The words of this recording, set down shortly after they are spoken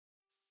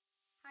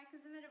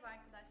Herkese merhaba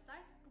arkadaşlar.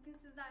 Bugün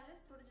sizlerle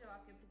soru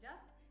cevap yapacağız.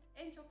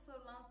 En çok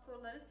sorulan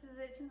soruları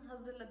sizler için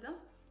hazırladım.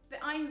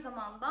 Ve aynı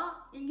zamanda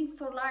ilginç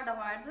sorular da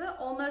vardı.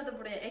 Onları da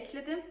buraya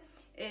ekledim.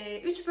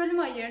 3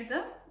 bölüme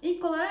ayırdım.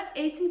 İlk olarak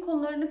eğitim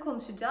konularını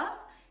konuşacağız.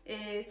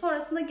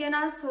 Sonrasında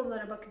genel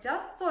sorulara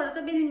bakacağız. Sonra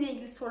da benimle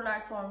ilgili sorular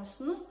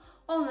sormuşsunuz.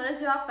 Onlara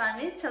cevap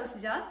vermeye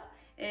çalışacağız.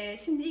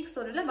 Şimdi ilk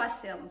soruyla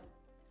başlayalım.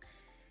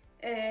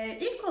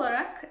 İlk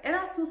olarak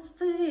Erasmus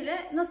stajı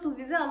ile nasıl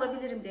vize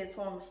alabilirim diye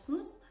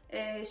sormuşsunuz.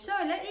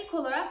 Şöyle ilk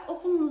olarak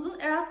okulunuzun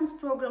Erasmus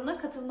programına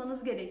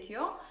katılmanız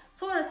gerekiyor.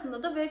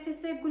 Sonrasında da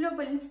VFS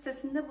Global'in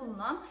sitesinde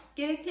bulunan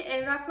gerekli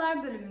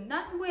evraklar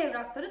bölümünden bu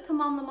evrakları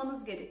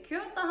tamamlamanız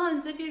gerekiyor. Daha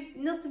önce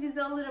bir nasıl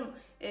vize alırım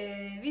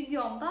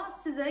videomda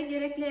size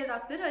gerekli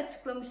evrakları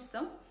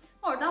açıklamıştım.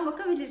 Oradan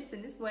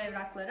bakabilirsiniz bu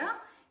evraklara.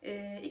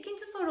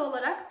 İkinci soru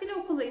olarak dil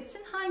okulu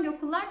için hangi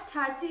okullar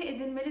tercih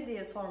edilmeli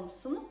diye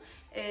sormuşsunuz.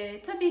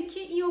 Tabii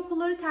ki iyi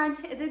okulları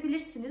tercih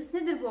edebilirsiniz.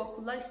 Nedir bu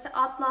okullar? İşte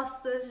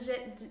Atlas'tır,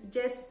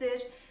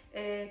 CES'tir,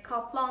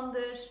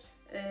 Kaplan'dır,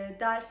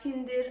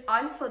 Delfin'dir,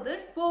 Alfa'dır.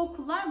 Bu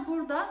okullar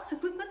burada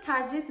sıklıkla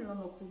tercih edilen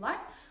okullar.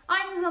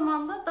 Aynı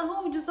zamanda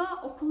daha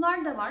ucuza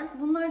okullar da var.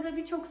 Bunları da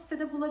birçok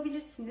sitede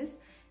bulabilirsiniz.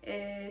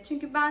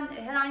 Çünkü ben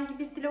herhangi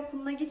bir dil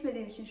okuluna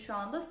gitmediğim için şu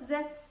anda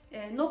size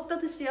nokta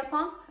atışı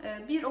yapan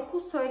bir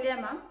okul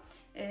söyleyemem.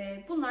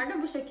 Bunlar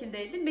da bu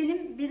şekildeydi.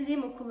 Benim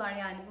bildiğim okullar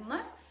yani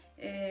bunlar.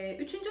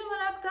 Üçüncü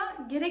olarak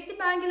da gerekli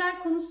belgeler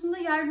konusunda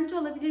yardımcı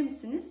olabilir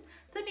misiniz?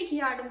 Tabii ki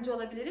yardımcı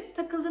olabilirim.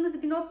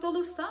 Takıldığınız bir nokta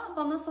olursa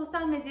bana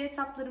sosyal medya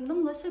hesaplarımdan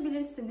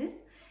ulaşabilirsiniz.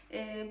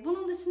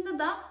 Bunun dışında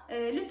da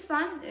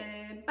lütfen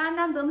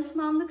benden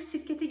danışmanlık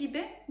şirketi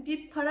gibi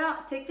bir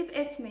para teklif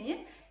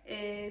etmeyin.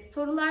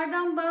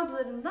 Sorulardan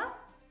bazılarında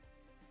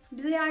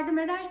bize yardım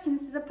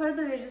edersiniz, size para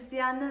da veririz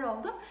diyenler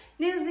oldu.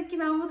 Ne yazık ki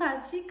ben bu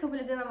tarz bir şeyi kabul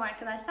edemem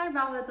arkadaşlar.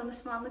 Ben burada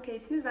danışmanlık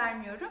eğitimi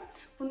vermiyorum.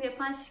 Bunu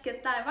yapan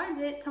şirketler var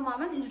ve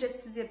tamamen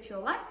ücretsiz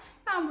yapıyorlar.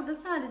 Ben burada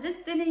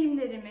sadece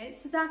deneyimlerimi,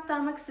 size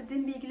aktarmak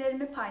istediğim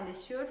bilgilerimi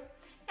paylaşıyorum.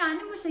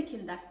 Yani bu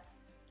şekilde.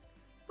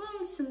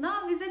 Bunun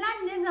dışında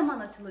vizeler ne zaman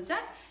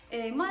açılacak?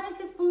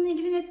 Maalesef bununla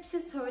ilgili net bir şey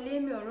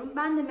söyleyemiyorum.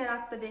 Ben de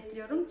merakla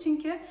bekliyorum.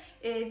 Çünkü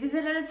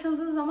vizeler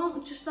açıldığı zaman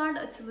uçuşlar da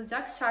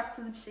açılacak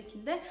şartsız bir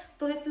şekilde.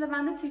 Dolayısıyla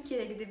ben de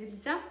Türkiye'ye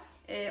gidebileceğim.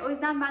 O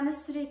yüzden ben de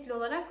sürekli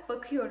olarak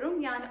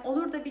bakıyorum. Yani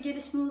olur da bir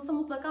gelişme olursa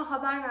mutlaka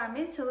haber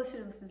vermeye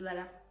çalışırım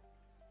sizlere.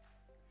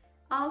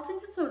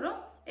 6. soru.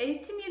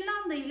 Eğitim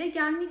İrlanda ile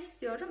gelmek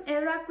istiyorum.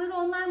 Evrakları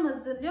onlar mı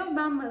hazırlıyor,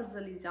 ben mi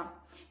hazırlayacağım?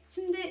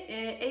 Şimdi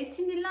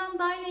Eğitim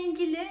İrlanda ile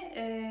ilgili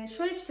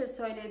şöyle bir şey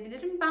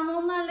söyleyebilirim. Ben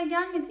onlarla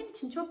gelmediğim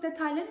için çok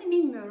detaylarını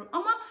bilmiyorum.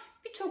 Ama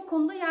birçok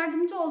konuda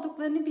yardımcı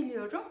olduklarını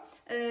biliyorum.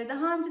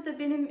 Daha önce de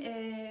benim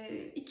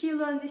 2 yıl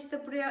önce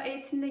işte buraya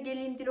eğitimle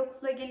geleyim, dil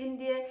okuluna geleyim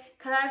diye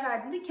karar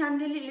verdiğimde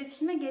kendileriyle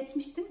iletişime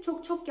geçmiştim.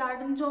 Çok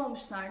yardımcı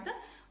olmuşlardı.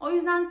 O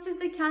yüzden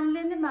siz de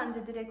kendilerine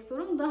bence direkt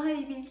sorun. Daha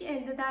iyi bilgi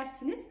elde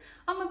edersiniz.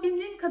 Ama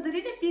bildiğim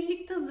kadarıyla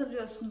birlikte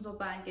hazırlıyorsunuz o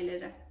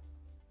belgeleri.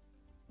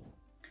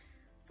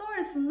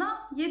 Sonrasında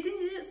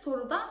 7.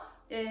 soruda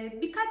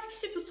birkaç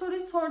kişi bu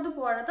soruyu sordu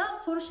bu arada.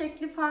 Soru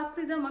şekli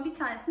farklıydı ama bir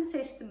tanesini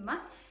seçtim ben.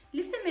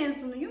 Lise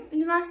mezunuyum,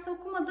 üniversite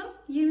okumadım.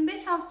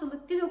 25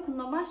 haftalık dil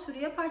okuluna başvuru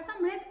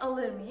yaparsam red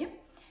alır mıyım?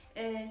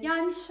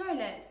 Yani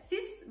şöyle,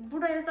 siz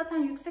buraya zaten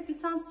yüksek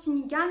lisans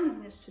için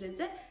gelmediğiniz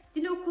sürece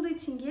dil okulu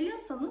için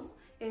geliyorsanız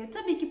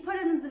tabii ki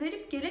paranızı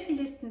verip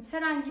gelebilirsiniz.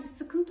 Herhangi bir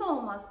sıkıntı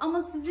olmaz.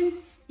 Ama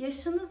sizin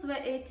yaşınız ve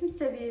eğitim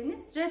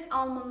seviyeniz red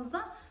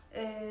almanıza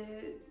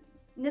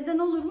neden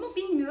olur mu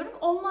bilmiyorum.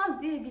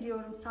 Olmaz diye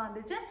biliyorum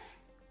sadece.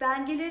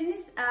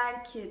 Belgeleriniz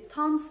eğer ki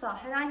tamsa,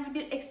 herhangi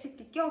bir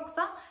eksiklik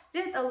yoksa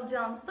red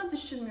alacağınızı da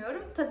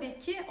düşünmüyorum. Tabii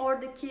ki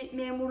oradaki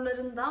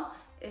memurların da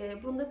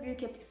bunda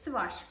büyük etkisi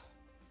var.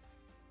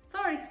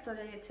 Sonraki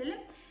soruya geçelim.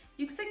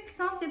 Yüksek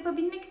lisans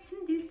yapabilmek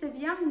için dil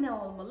seviyem ne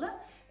olmalı?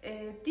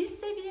 Dil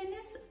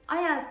seviyeniz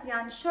IELTS,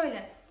 yani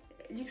şöyle,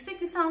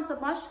 yüksek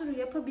lisansa başvuru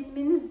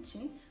yapabilmeniz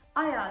için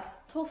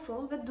IELTS,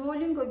 TOEFL ve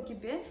Duolingo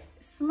gibi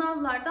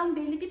sınavlardan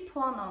belli bir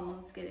puan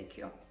almanız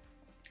gerekiyor.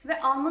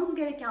 Ve almanız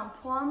gereken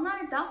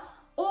puanlar da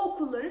o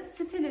okulların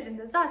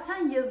sitelerinde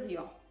zaten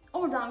yazıyor.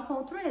 Oradan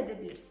kontrol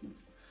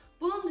edebilirsiniz.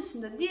 Bunun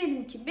dışında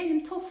diyelim ki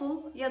benim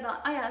TOEFL ya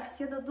da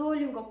IELTS ya da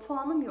Duolingo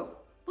puanım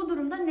yok. Bu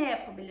durumda ne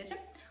yapabilirim?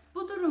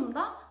 Bu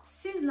durumda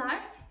sizler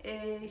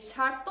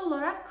şartlı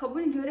olarak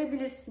kabul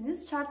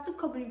görebilirsiniz. Şartlı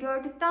kabul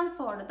gördükten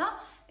sonra da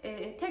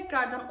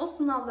tekrardan o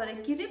sınavlara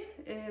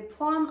girip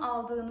puan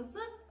aldığınızı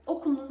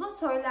okulunuza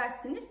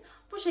söylersiniz.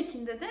 Bu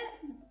şekilde de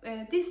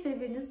dil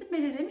seviyenizi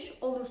belirlemiş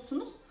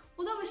olursunuz.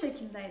 Bu da bu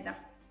şekildeydi.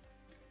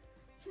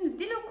 Şimdi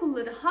dil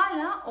okulları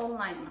hala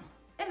online mı?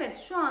 Evet,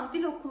 şu an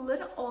dil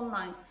okulları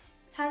online.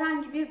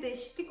 Herhangi bir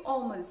değişiklik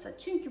olmadıysa.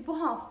 Çünkü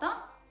bu hafta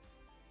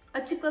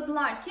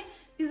açıkladılar ki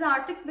biz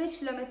artık 5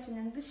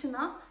 kilometrenin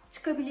dışına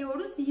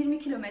çıkabiliyoruz. 20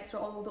 kilometre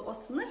oldu o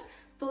sınır.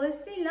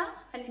 Dolayısıyla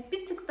hani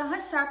bir tık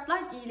daha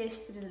şartlar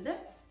iyileştirildi.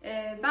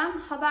 Ben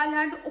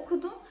haberlerde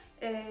okudum,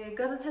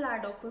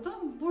 gazetelerde okudum.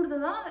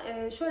 Burada da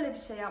şöyle bir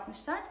şey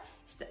yapmışlar.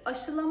 İşte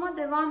aşılama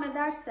devam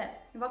ederse,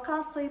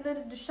 vaka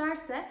sayıları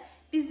düşerse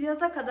biz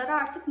yaza kadar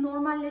artık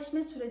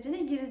normalleşme sürecine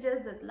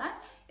gireceğiz dediler.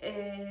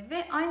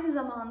 Ve aynı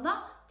zamanda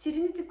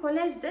Trinity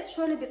College de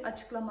şöyle bir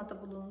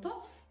açıklamada bulundu.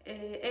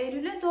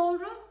 Eylül'e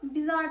doğru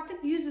biz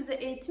artık yüz yüze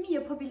eğitimi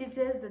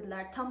yapabileceğiz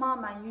dediler.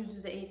 Tamamen yüz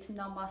yüze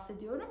eğitimden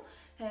bahsediyorum.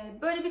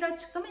 Böyle bir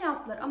açıklama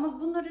yaptılar ama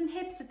bunların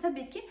hepsi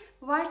tabii ki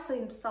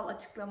varsayımsal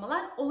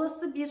açıklamalar.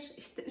 Olası bir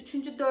işte 3.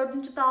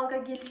 4. dalga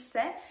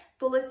gelirse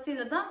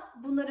dolayısıyla da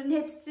bunların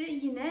hepsi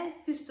yine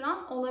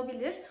hüsran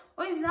olabilir.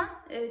 O yüzden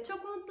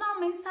çok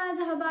umutlanmayın.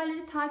 Sadece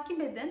haberleri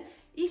takip edin.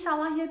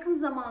 İnşallah yakın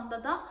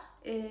zamanda da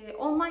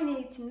online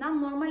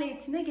eğitimden normal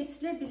eğitime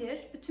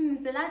geçilebilir. Bütün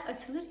vizeler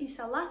açılır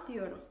inşallah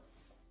diyorum.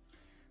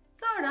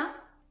 Sonra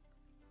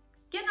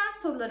genel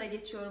sorulara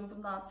geçiyorum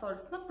bundan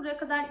sonrasında. Buraya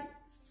kadar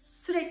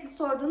sürekli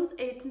sorduğunuz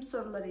eğitim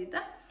sorularıydı.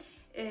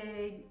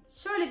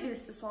 Şöyle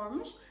birisi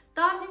sormuş.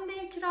 Dublin'de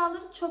ev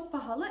kiraları çok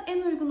pahalı.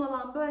 En uygun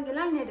olan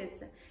bölgeler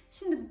neresi?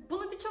 Şimdi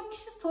bunu birçok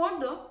kişi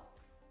sordu.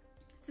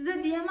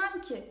 Size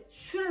diyemem ki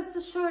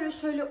şurası şöyle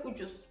şöyle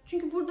ucuz.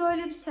 Çünkü burada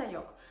öyle bir şey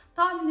yok.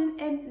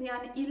 Dublin'in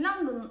yani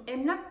İrlanda'nın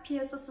emlak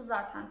piyasası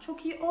zaten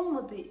çok iyi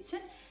olmadığı için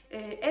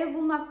ev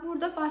bulmak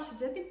burada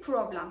başlıca bir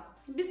problem.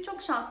 Biz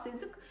çok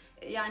şanslıydık.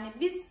 Yani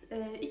biz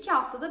 2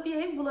 haftada bir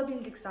ev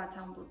bulabildik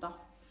zaten burada.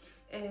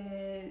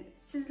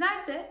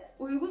 Sizler de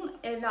uygun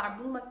evler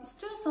bulmak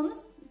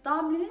istiyorsanız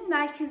Dublin'in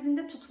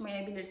merkezinde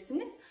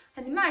tutmayabilirsiniz.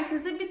 Hani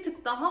merkeze bir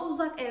tık daha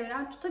uzak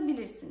evler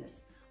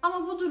tutabilirsiniz.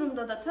 Ama bu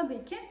durumda da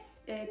tabii ki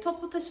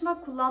toplu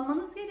taşıma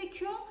kullanmanız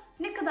gerekiyor.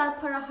 Ne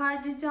kadar para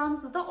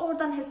harcayacağınızı da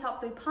oradan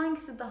hesaplayıp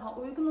hangisi daha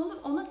uygun olur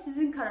ona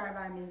sizin karar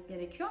vermeniz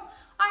gerekiyor.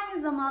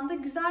 Aynı zamanda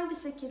güzel bir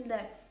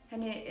şekilde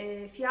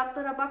hani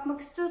fiyatlara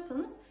bakmak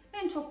istiyorsanız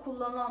en çok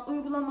kullanılan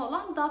uygulama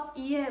olan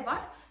DAF.ie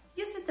var.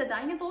 Ya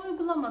siteden ya da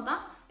uygulamadan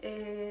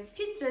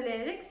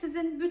filtreleyerek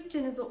sizin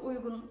bütçenize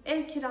uygun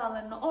ev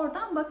kiralarına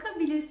oradan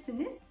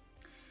bakabilirsiniz.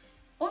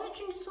 13.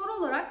 soru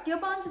olarak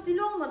yabancı dil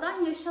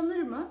olmadan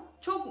yaşanır mı?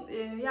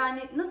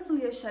 Yani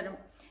nasıl yaşarım?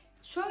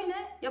 Şöyle,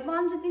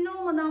 yabancı dil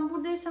olmadan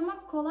burada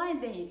yaşamak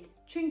kolay değil.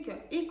 Çünkü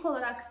ilk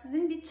olarak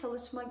sizin bir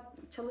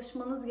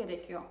çalışmanız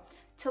gerekiyor.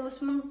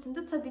 Çalışmanız için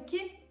de tabii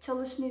ki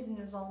çalışma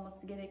izniniz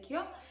olması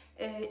gerekiyor.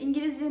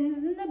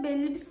 İngilizcenizin de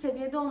belli bir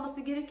seviyede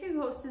olması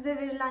gerekiyor ki size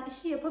verilen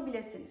işi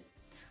yapabilirsiniz.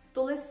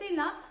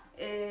 Dolayısıyla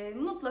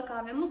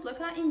mutlaka ve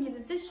mutlaka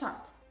İngilizce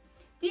şart.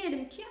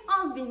 Diyelim ki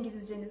az bir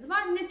İngilizceniz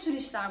var. Ne tür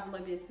işler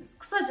bulabilirsiniz?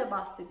 Kısaca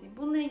bahsedeyim.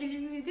 Bununla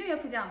ilgili bir video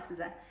yapacağım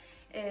size.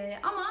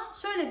 Ama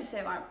şöyle bir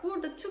şey var.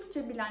 Burada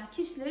Türkçe bilen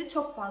kişileri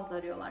çok fazla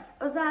arıyorlar.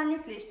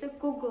 Özellikle işte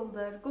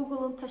Google'dır,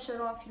 Google'un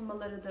taşeron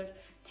firmalarıdır,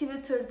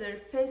 Twitter'dır,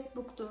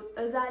 Facebook'tur,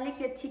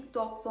 özellikle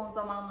TikTok son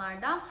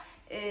zamanlarda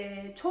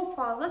çok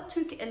fazla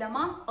Türk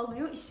eleman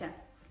alıyor işe.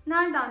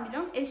 Nereden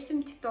biliyorum?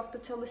 Eşim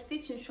TikTok'ta çalıştığı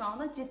için şu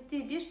anda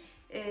ciddi bir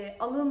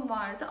alım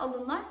vardı.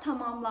 Alımlar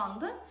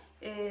tamamlandı.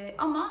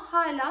 Ama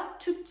hala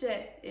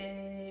Türkçe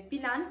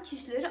bilen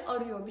kişileri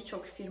arıyor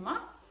birçok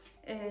firma.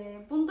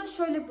 Bunu da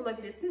şöyle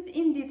bulabilirsiniz.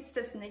 Indeed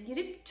sitesine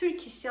girip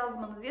Türk iş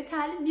yazmanız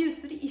yeterli. Bir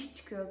sürü iş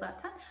çıkıyor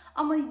zaten.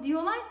 Ama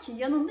diyorlar ki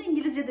yanında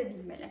İngilizce de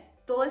bilmeli.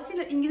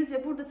 Dolayısıyla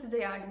İngilizce burada size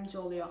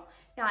yardımcı oluyor.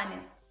 Yani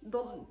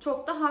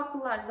çok da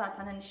haklılar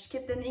zaten. Hani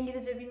şirketlerin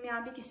İngilizce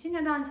bilmeyen bir kişiyi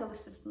neden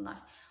çalıştırsınlar?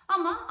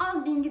 Ama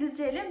az bir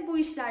İngilizceyle bu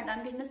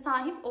işlerden birine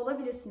sahip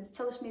olabilirsiniz.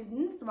 Çalışma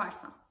izniniz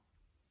varsa.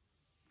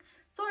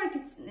 Sonraki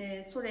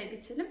soruya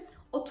geçelim.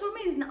 Oturma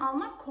izni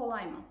almak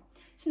kolay mı?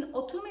 Şimdi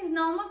oturma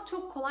izni almak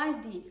çok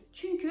kolay değil.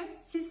 Çünkü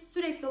siz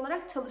sürekli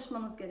olarak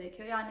çalışmanız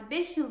gerekiyor. Yani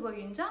 5 yıl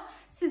boyunca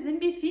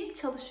sizin bir fiil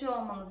çalışıyor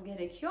olmanız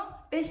gerekiyor.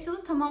 5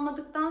 yılı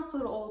tamamladıktan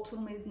sonra o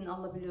oturma iznini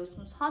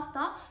alabiliyorsunuz.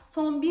 Hatta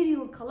son 1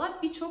 yıl kala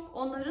birçok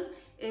onların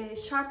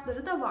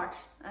şartları da var.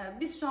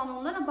 Biz şu an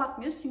onlara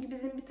bakmıyoruz çünkü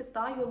bizim bir tık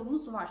daha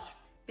yolumuz var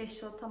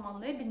 5 yılı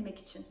tamamlayabilmek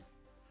için.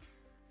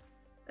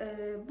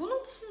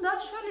 Bunun dışında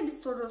şöyle bir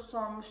soru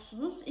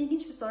sormuşsunuz.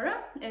 İlginç bir soru.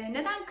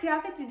 Neden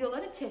kıyafet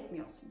videoları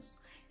çekmiyorsunuz?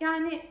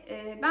 Yani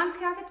ben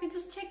kıyafet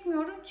videosu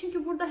çekmiyorum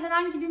çünkü burada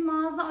herhangi bir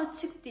mağaza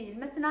açık değil.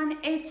 Mesela hani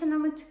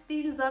H&M açık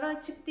değil, Zara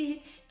açık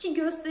değil ki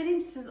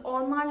göstereyim siz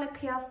onlarla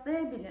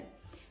kıyaslayabilin.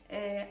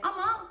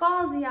 Ama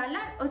bazı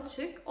yerler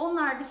açık.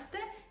 Onlar da işte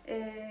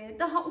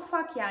daha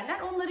ufak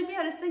yerler. Onları bir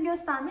ara size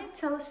göstermeye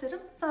çalışırım.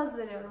 Söz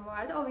veriyorum bu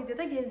arada. O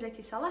videoda gelecek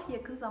inşallah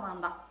yakın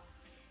zamanda.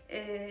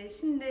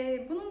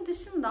 Şimdi bunun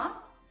dışında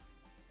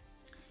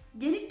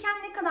gelirken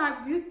ne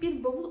kadar büyük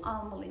bir bavul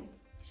almalıyım?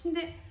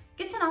 Şimdi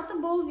geçen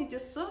hafta bavul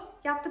videosu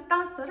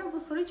yaptıktan sonra bu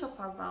soruyu çok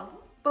fazla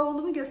aldım.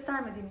 Bavulumu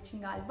göstermediğim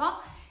için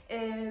galiba.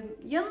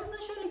 Yanınıza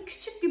şöyle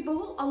küçük bir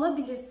bavul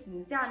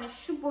alabilirsiniz. Yani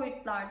şu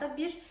boyutlarda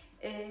bir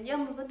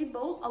yanınıza bir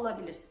bavul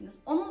alabilirsiniz.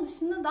 Onun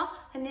dışında da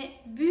hani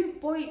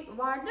büyük boy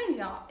vardır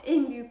ya,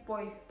 en büyük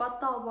boy,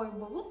 battal boy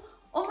bavul.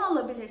 Onu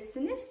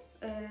alabilirsiniz.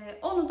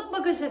 Onu da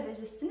bagaja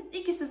verirsiniz.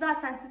 İkisi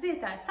zaten size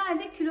yeter.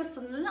 Sadece kilo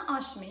sınırını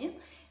aşmayın.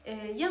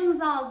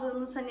 Yanınıza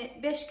aldığınız hani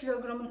 5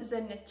 kilogramın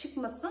üzerine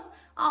çıkmasın.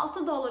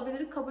 6 da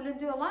olabilir, kabul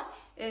ediyorlar.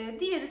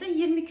 Diğeri de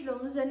 20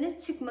 kilonun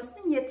üzerine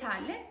çıkmasın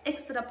yeterli.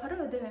 Ekstra para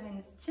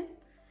ödememeniz için.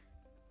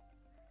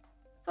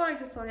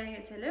 Sonraki soruya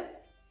geçelim.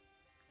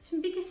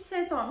 Şimdi bir kişi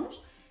şey sormuş.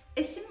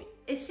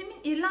 Eşimin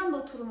İrlanda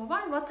oturumu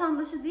var.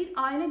 Vatandaşı değil,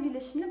 aile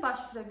birleşimine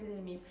başvurabilir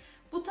miyim?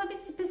 Bu tabii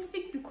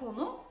spesifik bir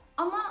konu.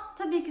 Ama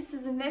tabii ki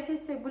sizin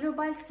VFS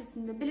Global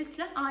sitesinde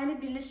belirtilen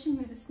aile birleşim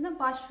vizesine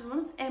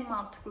başvurmanız en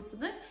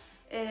mantıklısıdır.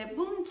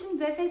 Bunun için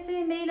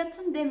VFS'ye mail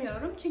atın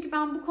demiyorum. Çünkü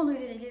ben bu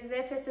konuyla ilgili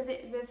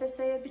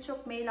VFS'ye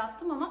birçok mail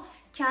attım ama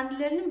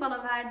kendilerinin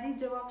bana verdiği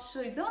cevap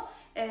şuydu.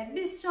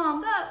 Biz şu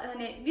anda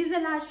hani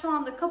vizeler şu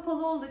anda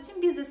kapalı olduğu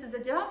için biz de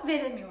size cevap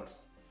veremiyoruz.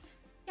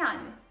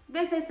 Yani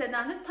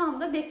VFS'den de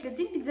tam da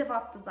beklediğim bir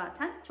cevaptı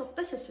zaten. Çok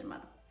da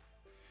şaşırmadım.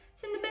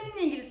 Şimdi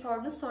benimle ilgili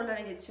sorduğunuz sorulara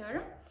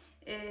geçiyorum.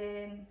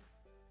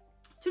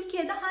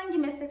 Türkiye'de hangi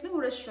meslekle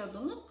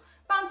uğraşıyordunuz?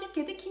 Ben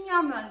Türkiye'de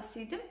kimya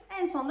mühendisiydim.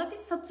 En sonunda bir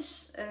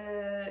satış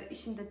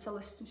işinde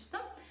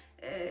çalışmıştım.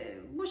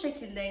 Bu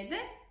şekildeydi.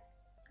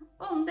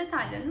 Onun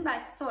detaylarını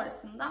belki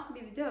sonrasında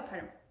bir video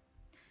yaparım.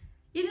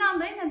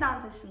 İrlanda'ya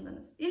neden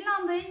taşındınız?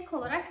 İrlanda'ya ilk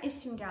olarak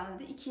eşim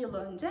geldi 2 yıl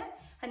önce.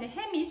 Hani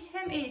hem iş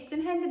hem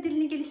eğitim hem de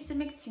dilini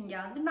geliştirmek için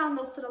geldi. Ben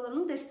de o sıralar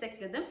onu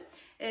destekledim.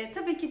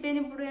 Tabii ki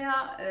beni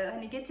buraya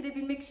hani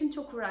getirebilmek için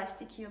çok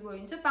uğraştı 2 yıl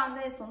boyunca. Ben de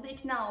en sonunda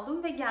ikna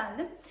oldum ve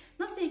geldim.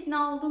 Nasıl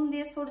ikna oldum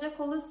diye soracak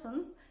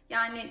olursanız,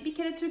 yani bir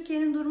kere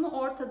Türkiye'nin durumu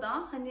ortada.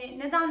 Hani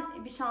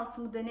neden bir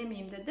şansımı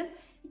denemeyeyim dedim.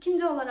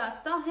 İkinci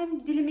olarak da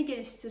hem dilimi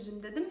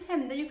geliştiririm dedim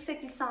hem de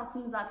yüksek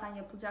lisansımı zaten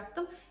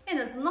yapacaktım. En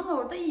azından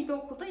orada iyi bir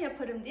okulda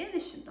yaparım diye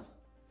düşündüm.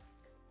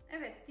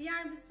 Evet,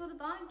 diğer bir soru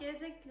da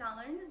gelecek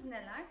planlarınız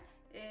neler?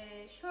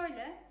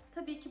 Şöyle,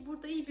 tabii ki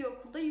burada iyi bir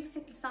okulda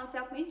yüksek lisans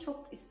yapmayı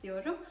çok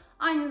istiyorum.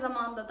 Aynı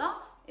zamanda da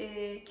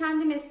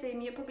kendi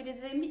mesleğimi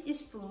yapabileceğim bir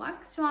iş bulmak.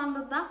 Şu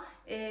anda da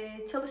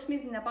çalışma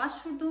iznine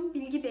başvurdum,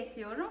 bilgi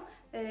bekliyorum.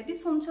 Bir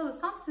sonuç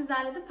alırsam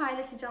sizlerle de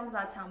paylaşacağım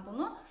zaten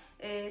bunu.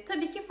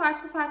 Tabii ki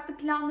farklı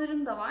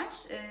planlarım da var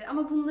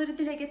ama bunları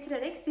dile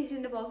getirerek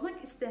sihrini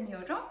bozmak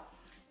istemiyorum.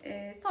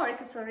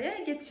 Sonraki soruya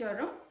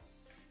geçiyorum.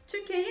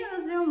 Türkiye'yi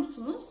özlüyor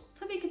musunuz?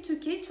 Tabii ki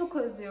Türkiye'yi çok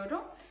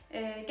özlüyorum.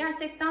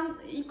 Gerçekten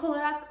ilk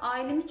olarak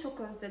ailemi çok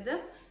özledim.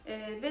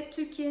 Ve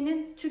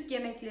Türkiye'nin Türk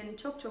yemeklerini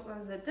çok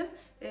özledim.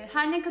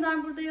 Her ne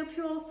kadar burada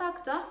yapıyor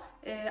olsak da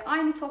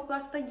aynı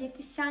toprakta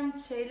yetişen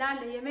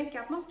şeylerle yemek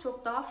yapmak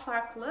çok daha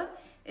farklı.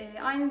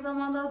 Aynı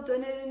zamanda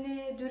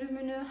dönerini,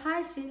 dürümünü,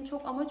 her şeyini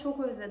çok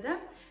özledim.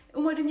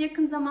 Umarım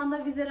yakın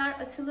zamanda vizeler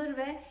açılır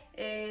ve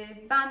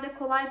ben de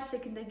kolay bir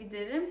şekilde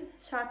giderim.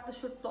 Şartlı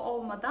şurtlu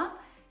olmadan.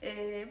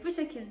 Bu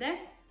şekilde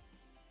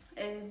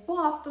bu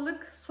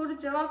haftalık soru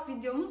cevap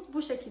videomuz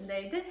bu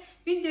şekildeydi.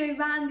 Videoyu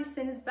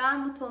beğendiyseniz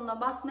beğen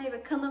butonuna basmayı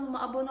ve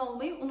kanalıma abone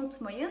olmayı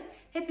unutmayın.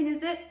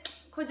 Hepinizi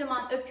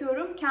kocaman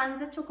öpüyorum.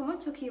 Kendinize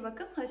çok iyi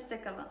bakın.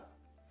 Hoşça kalın.